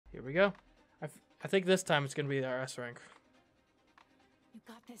Here we go. I think this time it's gonna be our S rank. You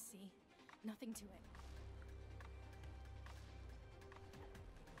got this, C. Nothing to it.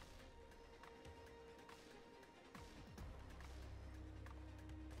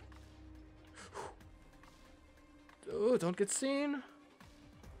 Oh, don't get seen.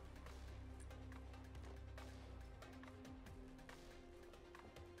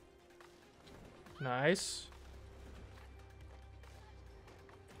 Nice.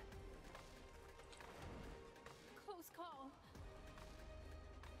 Close call.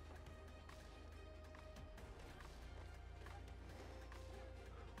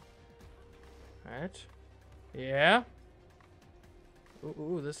 Alright. Yeah.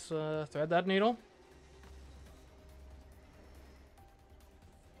 Ooh, this, thread that needle.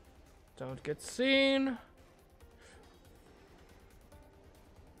 Don't get seen. Look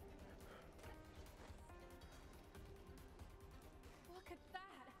at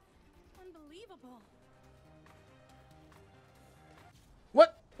that. Unbelievable.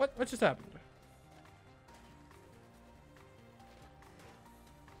 What just happened?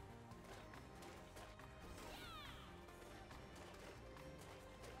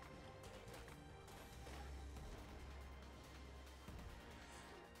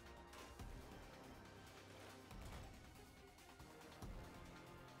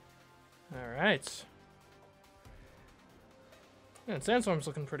 Alright. Yeah, and Sandstorm's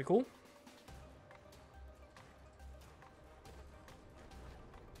looking pretty cool.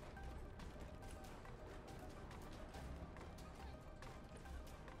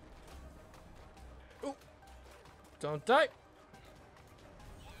 Ooh. Don't die.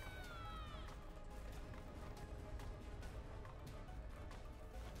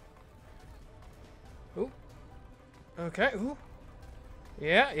 Ooh. Okay, ooh.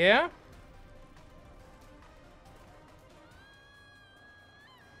 Yeah.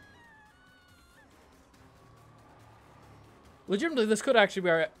 Legitimately, this could actually be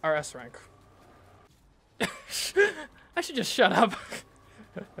our S rank. I should just shut up.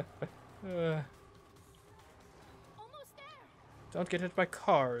 Almost there. Don't get hit by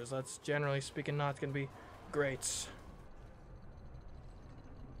cars. That's generally speaking not going to be great.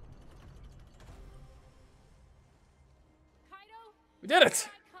 Kaito, We did it!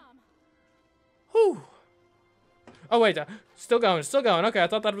 here I come. Whew. Oh, wait. Still going. Okay, I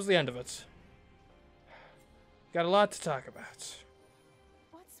thought that was the end of it. Got a lot to talk about.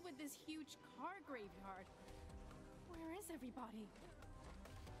 What's with this huge car graveyard? Where is everybody?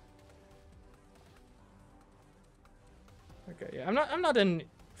 Okay, yeah, I'm not in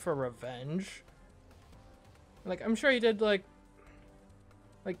for revenge. Like, I'm sure he did, like,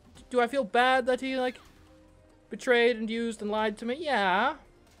 do I feel bad that he, like, betrayed and used and lied to me? Yeah.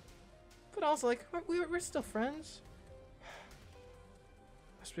 But also, like, we're still friends.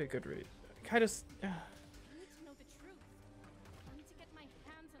 Must be a good read. Kind of. I need to know the truth. I need to get my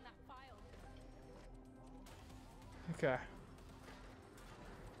hands on that file. Okay.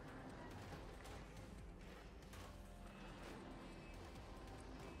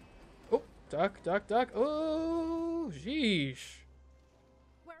 Oh, duck. Oh, sheesh.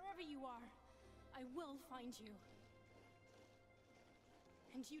 Wherever you are, I will find you.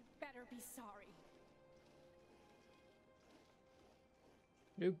 And you'd better be sorry.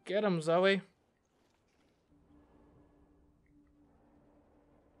 You get him, Zoe.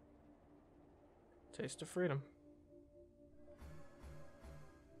 Taste of freedom.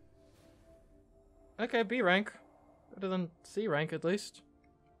 Okay, B rank. Better than C rank, at least.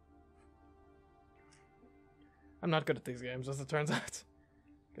 I'm not good at these games, as it turns out.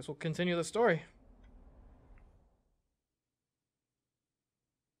 Guess we'll continue the story.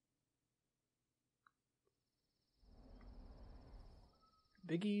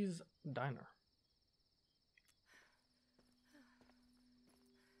 Biggie's Diner.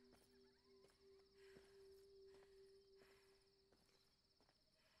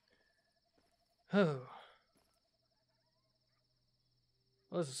 Oh.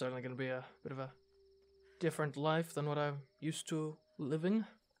 Well, this is certainly going to be a bit of a different life than what I'm used to living.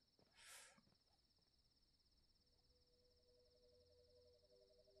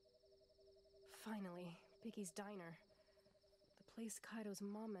 Finally, Biggie's Diner. The place Kaito's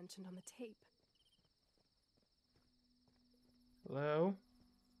mom mentioned on the tape. Hello?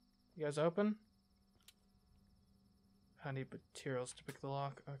 You guys open? I need materials to pick the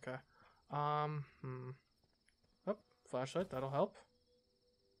lock. Okay. Oh, flashlight, that'll help.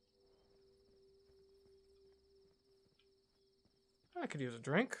 I could use a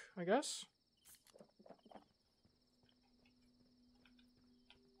drink, I guess.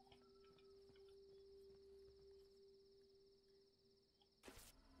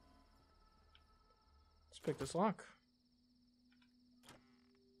 pick this lock.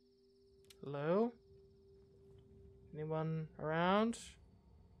 Hello? Anyone around?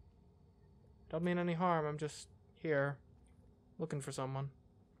 Don't mean any harm, I'm just here. Looking for someone.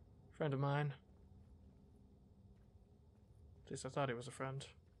 Friend of mine. At least I thought he was a friend.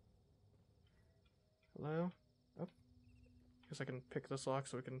 Hello? Oh. Guess I can pick this lock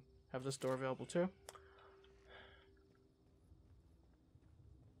so we can have this door available too.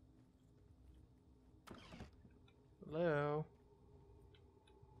 Hello?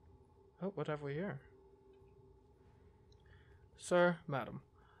 Oh, what have we here? Sir, madam.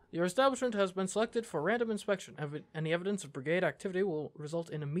 Your establishment has been selected for random inspection. Any evidence of brigade activity will result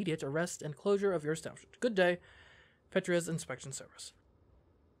in immediate arrest and closure of your establishment. Good day. Petria's Inspection Service.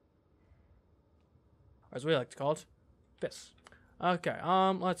 Or as we like to call it, FIS. Okay,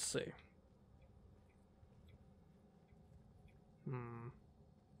 let's see.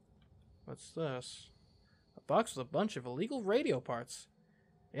 What's this? A box with a bunch of illegal radio parts.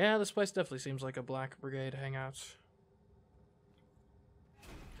 Yeah, this place definitely seems like a Black Brigade hangout.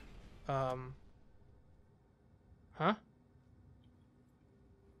 Huh?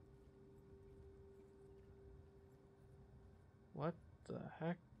 What the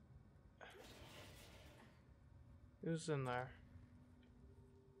heck? Who's in there?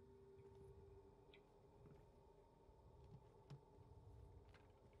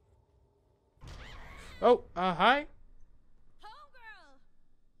 Oh, hi? Homegirl!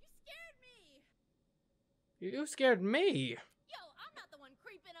 You scared me! You scared me! Yo, I'm not the one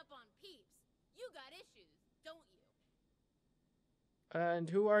creeping up on peeps. You got issues, don't you? And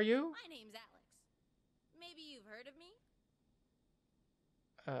who are you? My name's Alex. Maybe you've heard of me?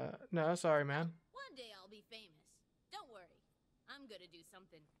 No, sorry, man. One day I'll be famous. Don't worry. I'm gonna do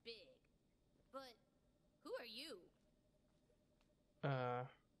something big. But who are you?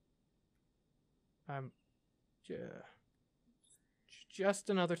 I'm just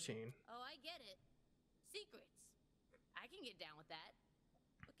another teen. Oh, I get it. Secrets. I can get down with that.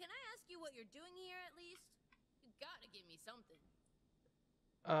 But can I ask you what you're doing here at least? You gotta give me something.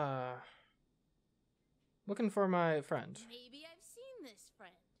 Looking for my friend. Maybe I've seen this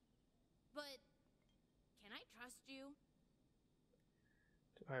friend. But can I trust you?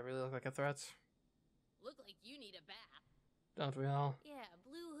 Do I really look like a threat? Look like you need a bath. Don't we all? Yeah,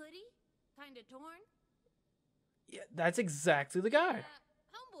 blue hoodie? Kinda torn? Yeah, that's exactly the guy.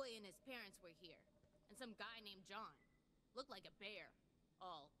 Homeboy and his parents were here. And some guy named John. Looked like a bear.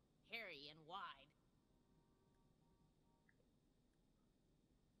 All hairy and wide.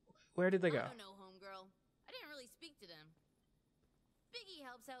 Where did they go? I don't know, homegirl. I didn't really speak to them. Biggie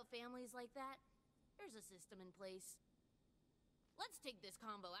helps out families like that. There's a system in place. Let's take this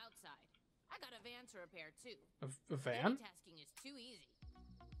combo outside. I got a van to repair too. A van? Tasking is too easy.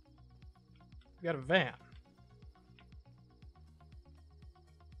 We got a van.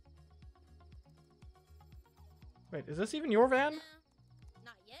 Wait, is this even your van?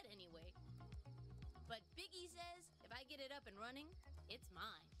 Not yet anyway. But Biggie says if I get it up and running, it's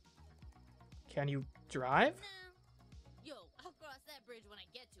mine. Can you drive? Nah. Yo, I'll cross that bridge when I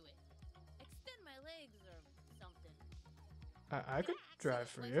get to it. Extend my legs or something. I could drive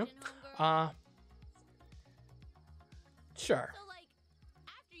for you. Homegirl? Sure. So like,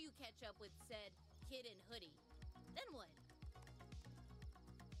 after you catch up with said kid in hoodie, then what?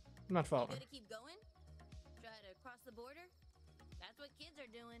 I'm not You following. gonna keep going? Try to cross the border? That's what kids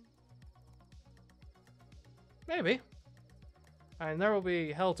are doing. Maybe. And there will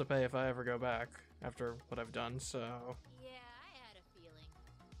be hell to pay if I ever go back after what I've done, so... Yeah, I had a feeling.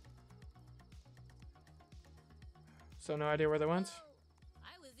 So no idea where they went? Well,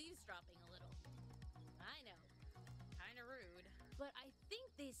 I was eavesdropping a little. I know. Kinda rude. But I think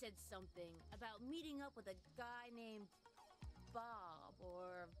they said something about meeting up with a guy named Bob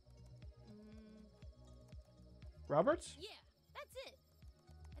or... Roberts? Yeah, that's it.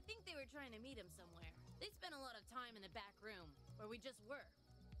 I think they were trying to meet him somewhere. They spent a lot of time in the back room, where we just were.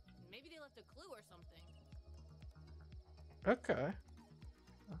 Maybe they left a clue or something. Okay.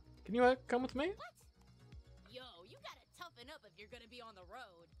 Can you come with me? What? Yo, you gotta toughen up if you're gonna be on the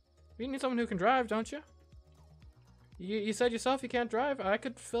road. You need someone who can drive, don't you? You said yourself you can't drive. I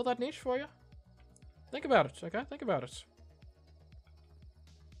could fill that niche for you. Think about it, okay? Think about it.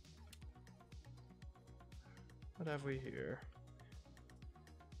 What have we here?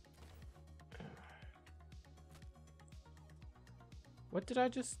 What did I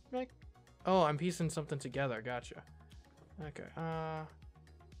just make? Oh, I'm piecing something together. Gotcha. Okay.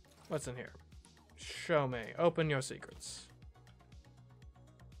 What's in here? Show me. Open your secrets.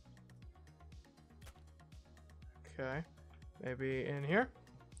 Okay. Maybe in here?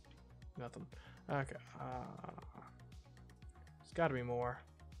 Nothing. Okay. There's got to be more.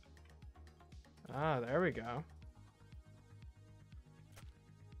 Ah, there we go.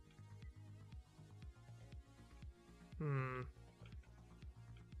 Hmm.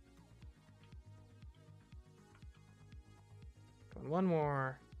 One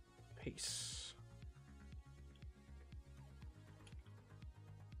more piece.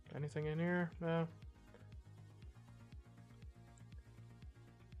 Anything in here? No.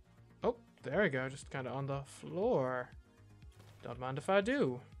 Oh, there we go. Just kind of on the floor. Don't mind if I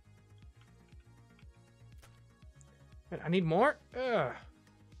do. Wait, I need more? Ugh.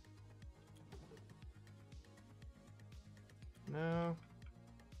 No.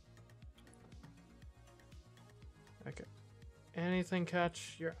 Okay. Anything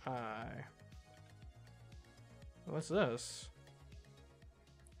catch your eye? What's this?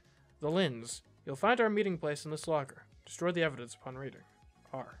 The lens. You'll find our meeting place in this locker. Destroy the evidence upon reading.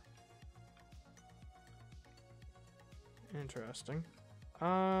 R. Interesting.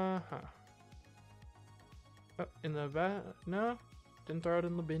 Uh-huh. Oh, in the back? No? Didn't throw it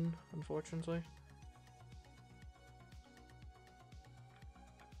in the bin, unfortunately.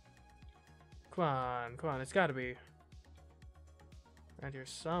 Come on, come on. It's gotta be right here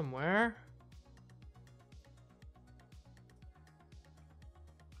somewhere.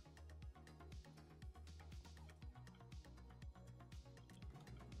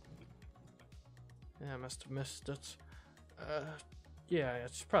 Yeah, I must have missed it. Yeah,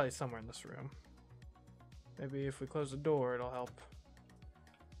 it's probably somewhere in this room. Maybe if we close the door, it'll help.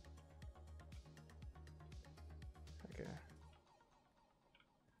 Okay.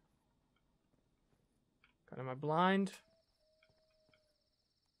 God, am I blind?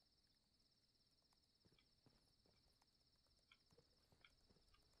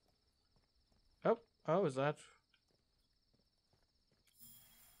 Oh, is that?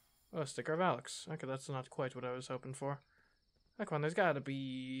 Oh, a sticker of Alex. Okay, that's not quite what I was hoping for. Oh, come on, there's gotta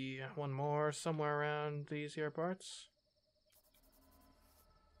be one more somewhere around these here parts.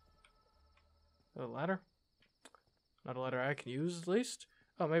 A ladder? Not a ladder I can use, at least.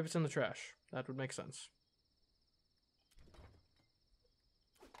 Oh, maybe it's in the trash. That would make sense.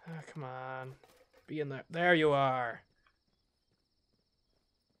 Ah, come on. Be in there. There you are!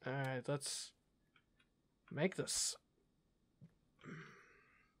 Alright, let's make this.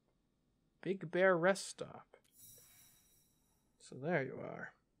 Big Bear Rest Stop. So there you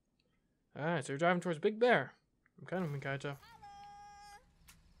are. Alright, so you're driving towards Big Bear. I'm coming, Kaito.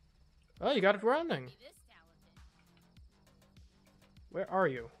 Oh, you got it running. Where are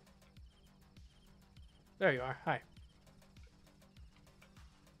you? There you are. Hi.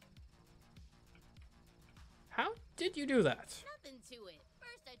 How did you do that? Nothing to it.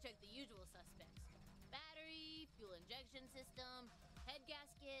 First, I checked the usual suspects. Battery, fuel injection system, head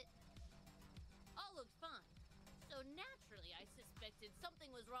gasket. All looked fine. So naturally, I suspected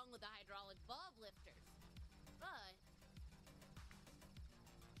something was wrong with the hydraulic valve lifters. But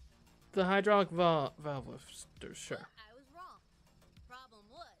The hydraulic valve lifters, sure. I was wrong. Problem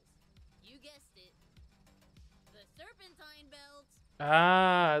was, you guessed it, the serpentine belt.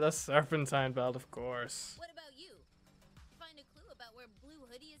 Ah, the serpentine belt, of course. What about you? Find a clue about where Blue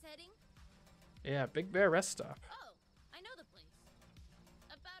Hoodie is heading? Yeah, Big Bear Rest Stop. Oh, I know the place.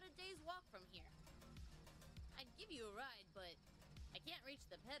 About a day's walk from here. I'd give you a ride, but I can't reach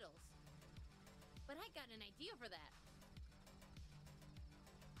the pedals. But I got an idea for that.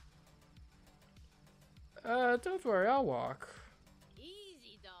 Don't worry, I'll walk.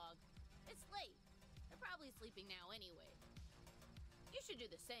 Easy, dog. It's late. They're probably sleeping now anyway. You should do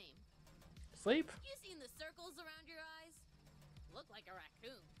the same. Sleep? You seen the circles around your eyes? Look like a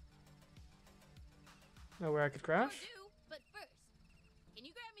raccoon. Know where I could crash? Sure do, but first, can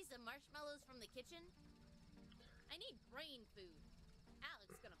you grab me some marshmallows from the kitchen? I need brain food.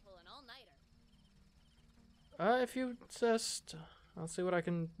 Alex gonna pull an all-nighter. If you insist. I'll see what I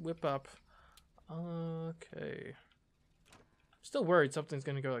can whip up. Okay. Still worried something's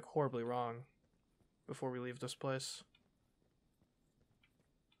gonna go like horribly wrong before we leave this place.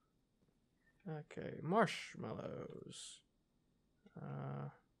 Okay, marshmallows.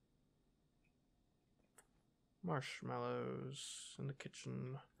 Marshmallows in the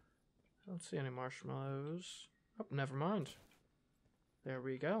kitchen. I don't see any marshmallows. Oh, never mind. There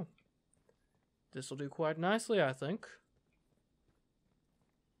we go. This'll do quite nicely, I think.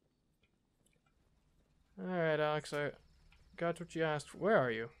 Alright, Alex, I got what you asked for. Where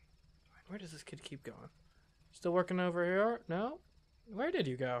are you? Where does this kid keep going? Still working over here? No? Where did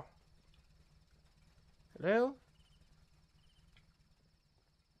you go? Hello?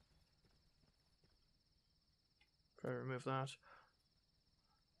 Try to remove that.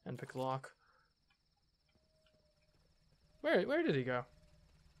 And pick the lock. Where did he go?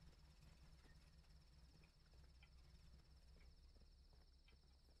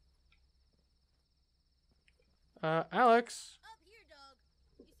 Alex. Up here, dog.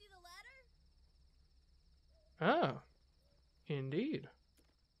 You see the ladder? Oh, indeed.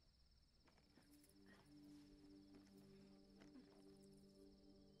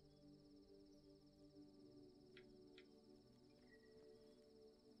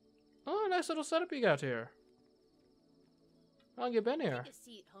 Oh, nice little setup you got here. How long you been here? Take a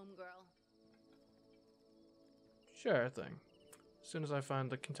seat, homegirl. Sure thing. As soon as I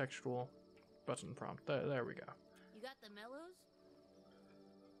find the contextual button prompt. There we go. You got the mellows?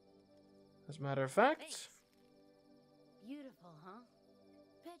 As a matter of fact, Thanks. Beautiful, huh?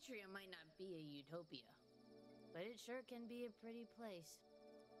 Petria might not be a utopia, but it sure can be a pretty place.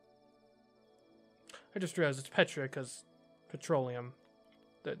 I just realized it's Petra because petroleum.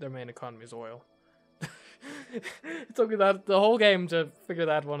 Their main economy is oil. It took me the whole game to figure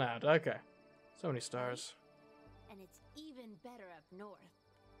that one out. Okay. So many stars. And it's even better up north.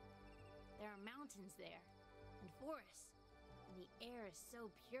 There are mountains there, and forests, and the air is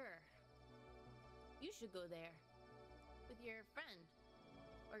so pure. You should go there, with your friend,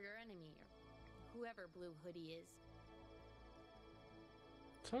 or your enemy, or whoever Blue Hoodie is.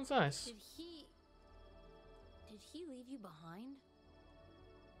 Sounds nice. Did he leave you behind?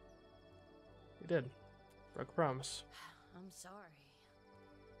 We did. Broke a promise. I'm sorry,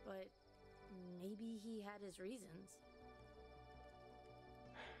 but maybe he had his reasons.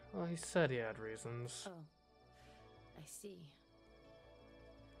 Well, he said he had reasons. Oh, I see.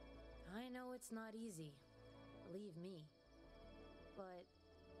 I know it's not easy, believe me. But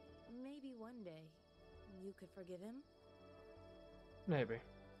maybe one day you could forgive him? Maybe.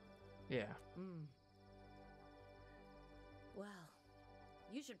 Yeah. Well,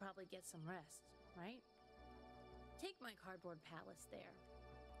 you should probably get some rest, right? Take my cardboard palace there.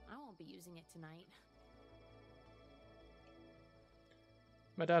 I won't be using it tonight.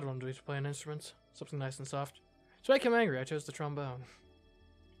 My dad wanted me to play an instrument, something nice and soft. To make him angry, I chose the trombone.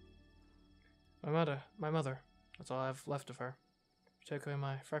 My mother, that's all I have left of her. She took away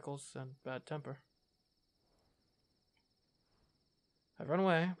my freckles and bad temper. I've run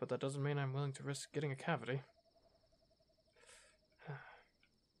away, but that doesn't mean I'm willing to risk getting a cavity.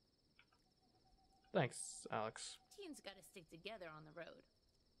 Thanks, Alex. Teens gotta stick together on the road,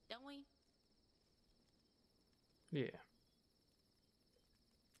 don't we? Yeah.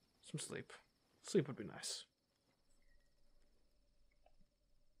 Some sleep. Sleep would be nice.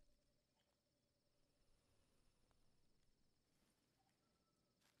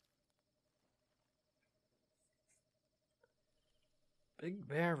 Big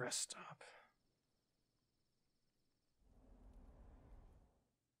Bear Rest Stop.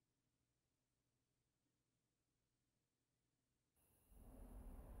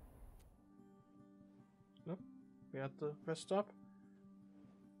 Nope. We at the rest stop?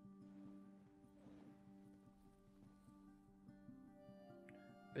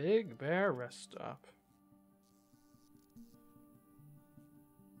 Big Bear Rest Stop.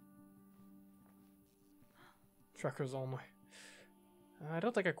 Truckers only. I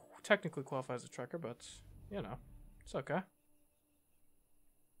don't think I technically qualify as a trucker, but, you know, it's okay.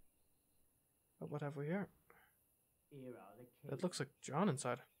 But what have we here? It looks like John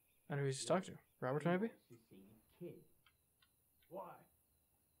inside. I know who he's talking to. Robert, maybe? Why?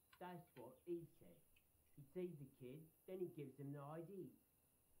 That's what he said. He sees the kid, then he gives him the ID.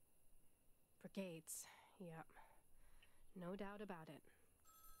 Brigades, yep. No doubt about it.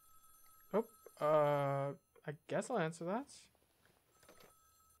 Oh, I guess I'll answer that.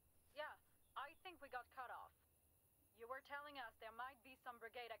 Yeah, I think we got cut off. You were telling us there might be some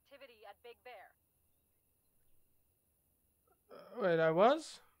brigade activity at Big Bear. Wait, I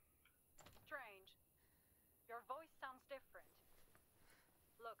was? Strange. Your voice sounds different.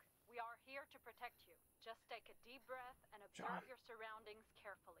 Look, we are here to protect you. Just take a deep breath and observe your surroundings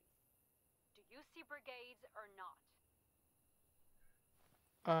carefully. Do you see brigades or not?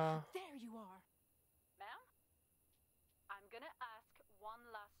 There you are. Ma'am? I'm gonna ask one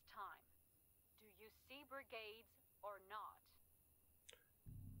last time. Do you see brigades or not?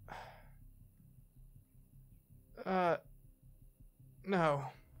 No.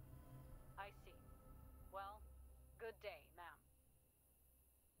 I see. Well, good day, ma'am.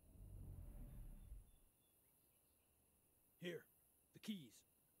 Here, the keys.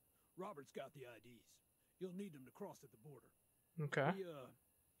 Robert's got the IDs. You'll need them to cross at the border. Okay.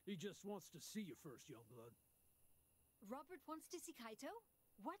 He just wants to see you first, young blood. Robert wants to see Kaito?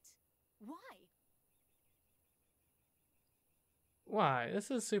 What? Why? Why?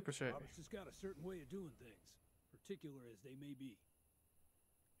 This is super shady. Robert's just got a certain way of doing things. particular as they may be.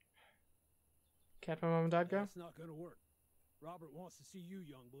 Can't my mom and dad go? That's not gonna work. Robert wants to see you,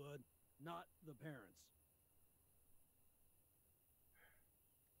 young blood, not the parents.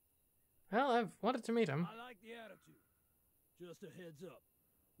 Well, I've wanted to meet him. I like the attitude. Just a heads up.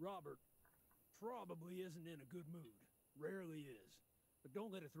 Robert probably isn't in a good mood. Rarely is. But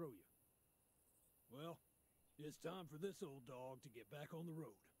don't let it throw you. Well, it's time for this old dog to get back on the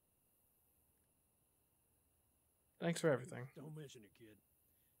road. Thanks for everything. Don't mention it, kid.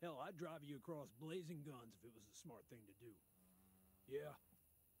 Hell, I'd drive you across blazing guns if it was a smart thing to do. Yeah,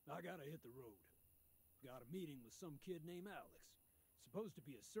 I gotta hit the road. Got a meeting with some kid named Alex. Supposed to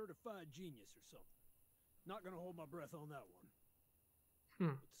be a certified genius or something. Not gonna hold my breath on that one.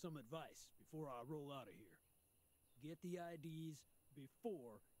 But some advice before I roll out of here. Get the IDs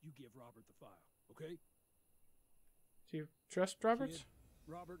before you give Robert the file, okay? Do you trust Robert? Kid,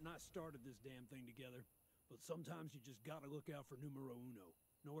 Robert and I started this damn thing together, but sometimes you just gotta look out for numero uno.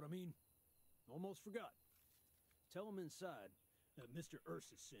 Know what I mean? Almost forgot. Tell him inside that Mr.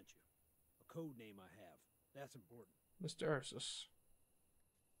 Ursus sent you. A code name I have. That's important. Mr. Ursus.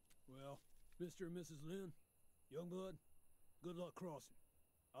 Well, Mr. and Mrs. Lynn, Youngblood, good luck crossing.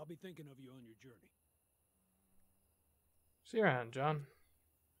 I'll be thinking of you on your journey. See you around, John.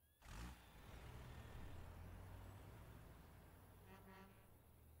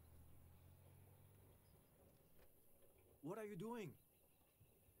 What are you doing?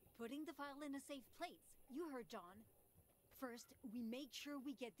 Putting the file in a safe place. You heard John. First, we make sure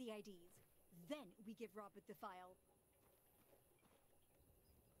we get the IDs. Then we give Robert the file.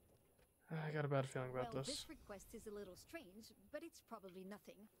 I got a bad feeling about Well, this. this request is a little strange, but it's probably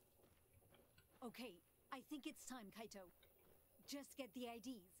nothing. Okay, I think it's time, Kaito. Just get the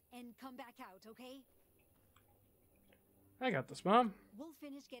IDs and come back out, okay? I got this, Mom. We'll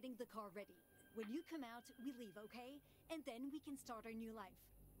finish getting the car ready. When you come out, we leave, okay? And then we can start our new life.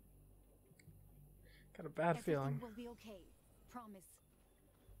 Got a bad feeling. Everything will be okay. Promise.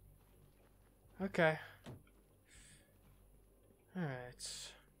 Okay.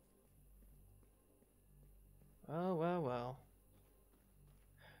 Alright. Well, well, well.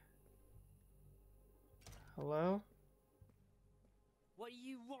 Hello? What do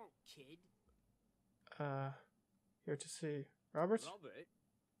you want, kid? Here to see Robert? Robert?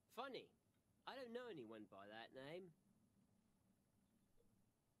 Funny. I don't know anyone by that name.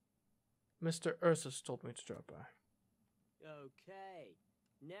 Mr. Ursus told me to drop by. Okay.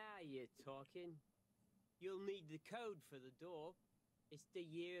 Now you're talking. You'll need the code for the door. It's the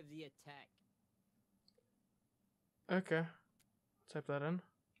year of the attack. Okay. Type that in.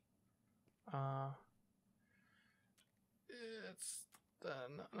 It's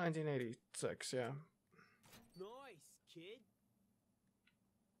 1986, yeah. Nice, kid.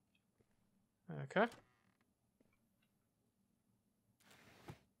 Okay.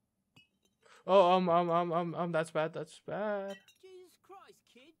 Oh, that's bad, that's bad. Jesus Christ,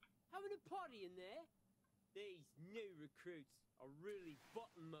 kid. Having a party in there? These new recruits are really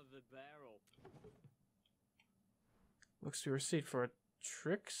bottom of the barrel. Looks to be a receipt for a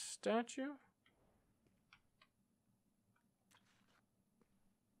trick statue?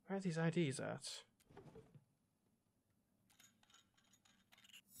 Where are these IDs at?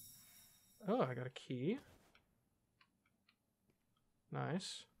 Oh, I got a key.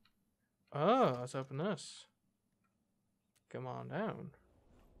 Nice. Oh, let's open this. Come on down.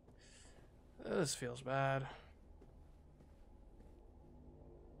 This feels bad.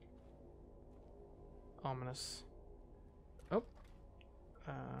 Ominous. Oh.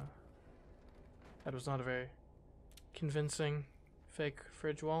 That was not a very convincing fake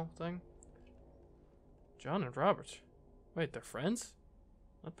fridge wall thing. John and Robert. Wait, they're friends?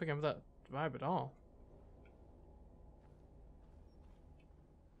 Not picking up that vibe at all.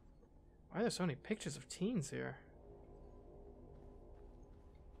 Why are there so many pictures of teens here?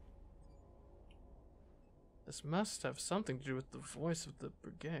 This must have something to do with the voice of the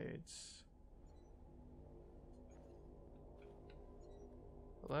brigades.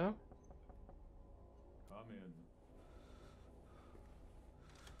 Hello? Come in.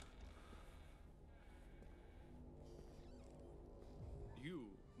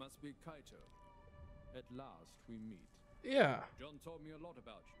 You must be Kaito. At last we meet. Yeah. John told me a lot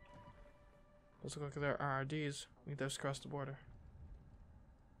about you. Let's look at their RRDs. We just crossed the border.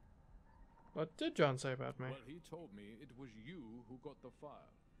 What did John say about me? Well, he told me it was you who got the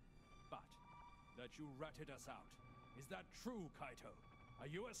file. But that you ratted us out. Is that true, Kaito? Are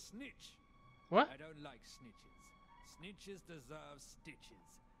you a snitch? What? I don't like snitches. Snitches deserve stitches.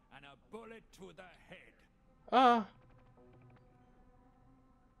 And a bullet to the head.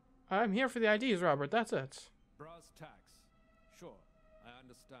 I'm here for the IDs, Robert. That's it. Brass tacks. Sure, I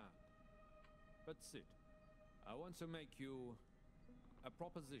understand. But sit. I want to make you a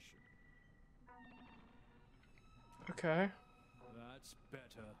proposition. Okay. That's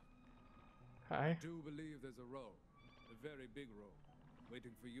better. Hi. I do believe there's a role, a very big role,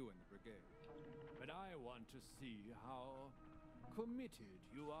 waiting for you in the brigade. But I want to see how committed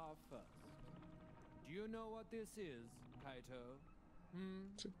you are first. Do you know what this is, Kaito?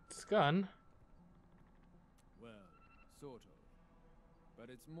 It's a gun. Well, sort of. But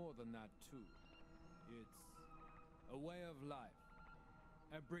it's more than that, too. It's a way of life.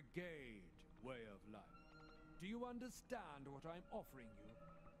 A brigade way of life. Do you understand what I'm offering you?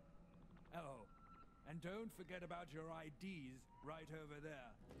 Oh, and don't forget about your IDs right over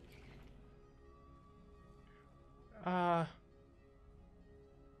there. I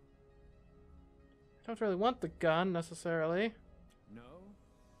don't really want the gun necessarily. No?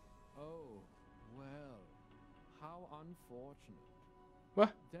 Oh, well, how unfortunate.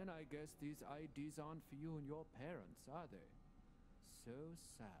 What? Then I guess these IDs aren't for you and your parents, are they? So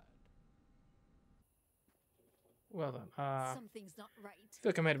sad. Well then, I Something's not right. feel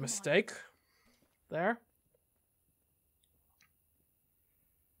like I made a mistake there.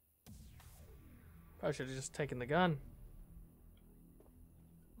 Probably should have just taken the gun.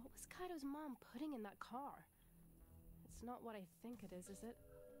 What was Kaito's mom putting in that car? It's not what I think it is it?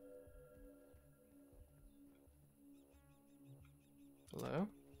 Hello?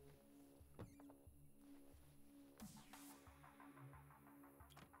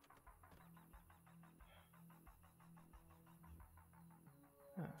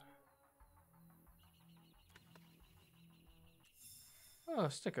 Oh,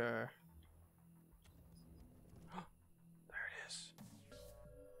 sticker. There it is.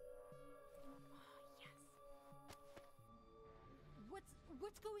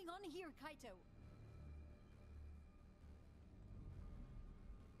 What's going on here, Kaito?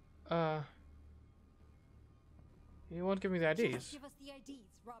 You won't give me the IDs. Just give us the IDs,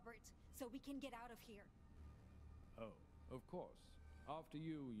 Robert, so we can get out of here. Oh, of course. After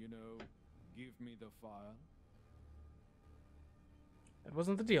you, you know, give me the file. That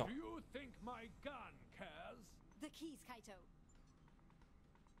wasn't the deal. Do you think my gun cares? The keys, Kaito.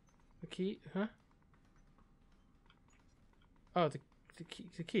 The key, huh? Oh, the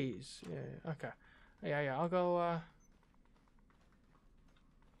keys. Yeah, okay. Yeah, I'll go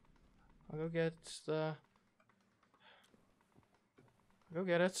get the... I'll go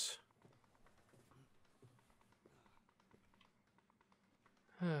get it.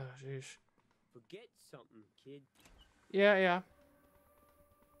 Oh, jeez. Forget something, kid. Yeah.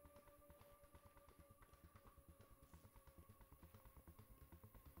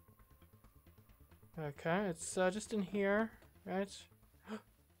 Okay, it's just in here, right?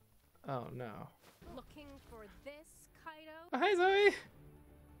 Oh no. Looking for this, Kaito? Oh, hi, Zoe.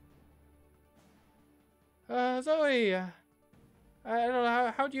 Zoe. I don't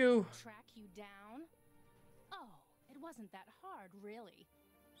know how'd you... Track you down? Oh, it wasn't that hard, really.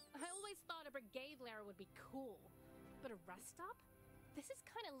 I always thought a brigade lair would be cool. But a rest stop? This is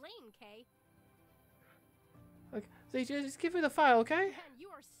kind of lame, Kay. Like, they just give me the file, okay? Man, you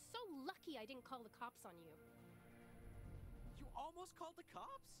are so lucky I didn't call the cops on you. You almost called the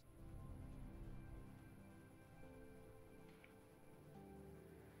cops?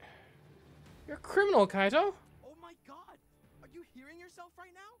 You're a criminal, Kaito. Oh my god! Are you hearing yourself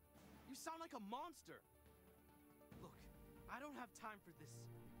right now? You sound like a monster. Look, I don't have time for this.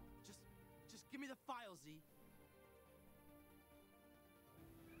 Just give me the file, Z.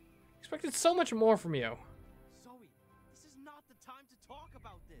 Expected so much more from you. Zoe, this is not the time to talk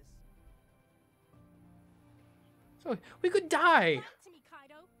about this. Zoe, we could die. Back to me,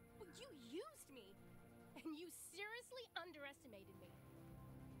 Kaito. Well, you used me. And you seriously underestimated me.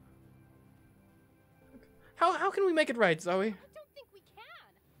 How can we make it right, Zoe? I don't think we can.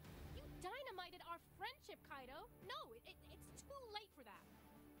 You dynamited our friendship, Kaito. No, it's too late for that.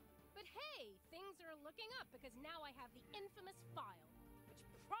 But hey, things are looking up because now I have the infamous file, which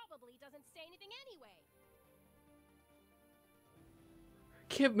probably doesn't say anything anyway.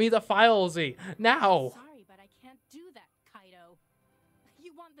 Give me the file, Z. Now. Sorry, but I can't do that, Kaito.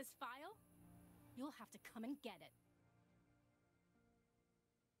 You want this file? You'll have to come and get it.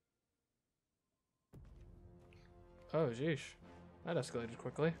 Oh, jeez. That escalated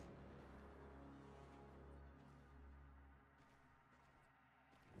quickly.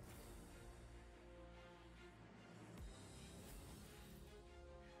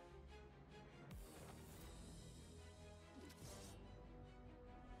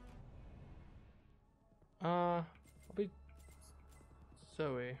 I'll be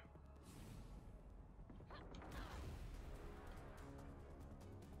Zoe.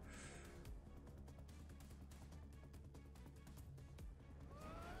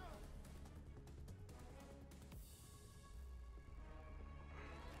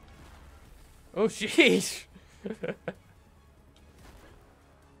 Oh, sheesh.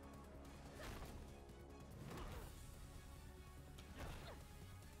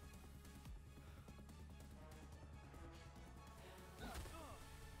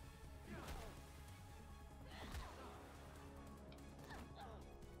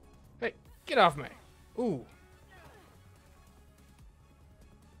 Hey, get off me. Ooh.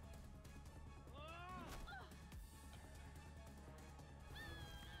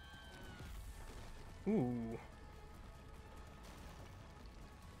 Ooh.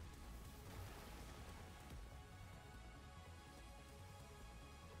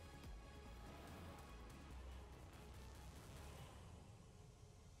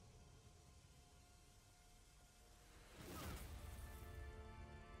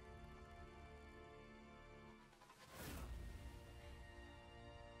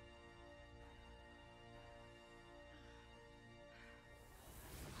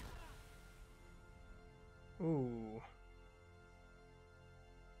 Ooh.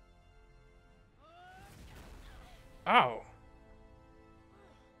 Ow.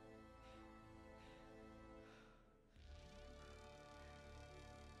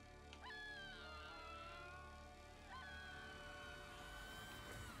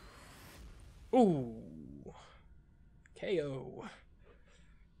 Ooh. KO.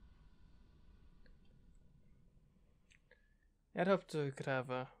 I'd hoped we could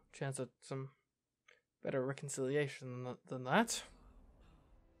have a chance at some better reconciliation than that.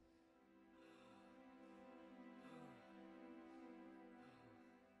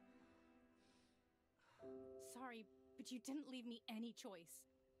 Sorry, but you didn't leave me any choice.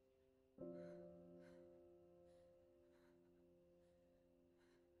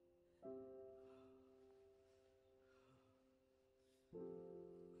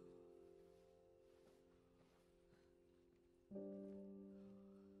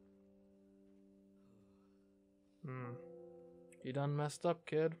 You done messed up,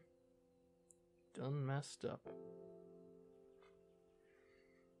 kid. Done messed up.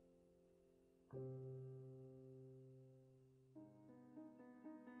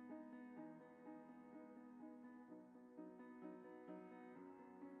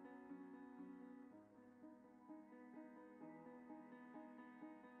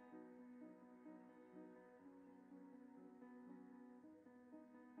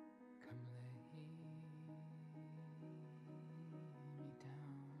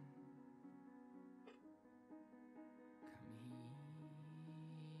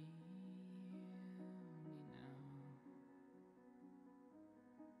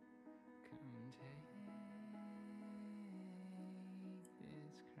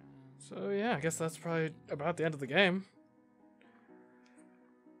 So yeah, I guess that's probably about the end of the game.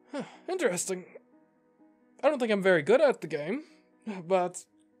 Huh, interesting. I don't think I'm very good at the game, but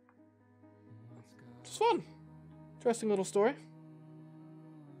it's fun. Interesting little story.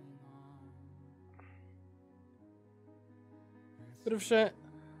 Bit of shit.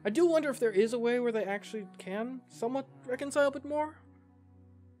 I do wonder if there is a way where they actually can somewhat reconcile a bit more.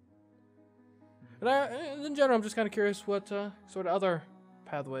 And in general, I'm just kind of curious what sort of other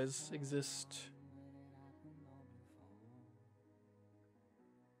pathways exist.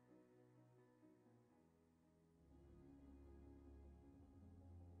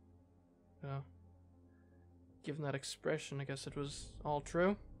 Given that expression, I guess it was all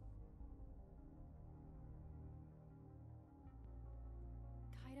true.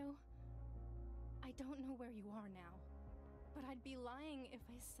 Kaito, I don't know where you are now, but I'd be lying if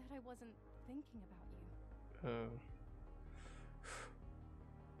I said I wasn't thinking about you.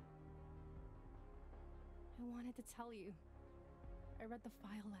 I wanted to tell you. I read the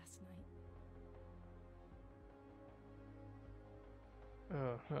file last night.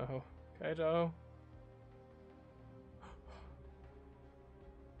 Oh no, Kaito.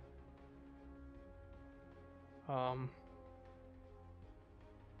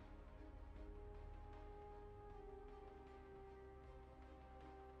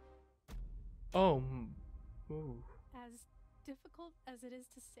 Oh. Ooh. As difficult as it is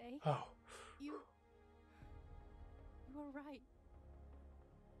to say, Oh. You were right.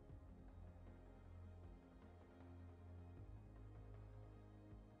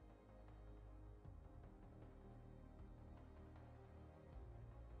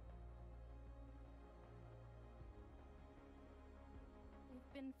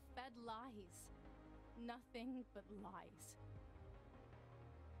 We've been fed lies. Nothing but lies.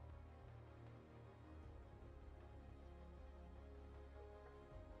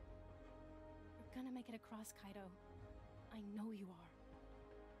 You're gonna make it across, Kaito. I know you are.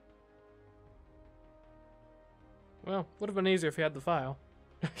 Well, would have been easier if you had the file.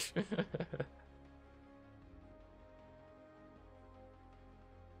 I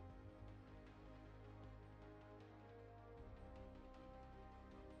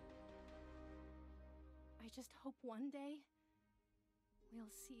just hope one day we'll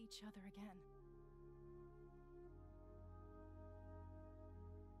see each other again.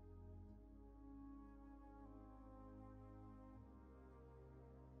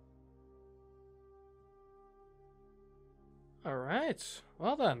 All right.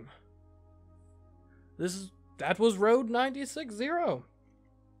 Well then. That was Road 96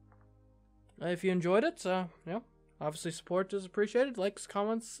 If you enjoyed it, obviously support is appreciated, likes,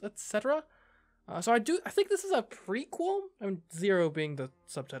 comments, etc. I think this is a prequel. I mean, 0 being the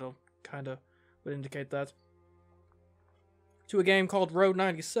subtitle kind of would indicate that. To a game called Road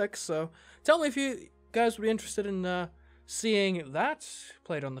 96, so tell me if you guys would be interested in seeing that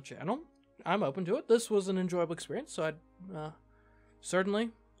played on the channel. I'm open to it. This was an enjoyable experience, so I'd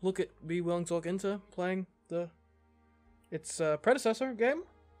certainly be willing to look into playing its predecessor game.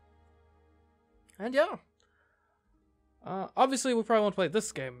 And yeah. Obviously, we probably won't play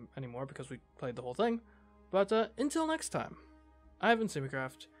this game anymore because we played the whole thing. But until next time, I've been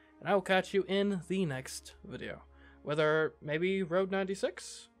Simicraft, and I will catch you in the next video. Whether maybe Road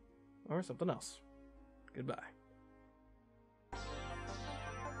 96 or something else. Goodbye.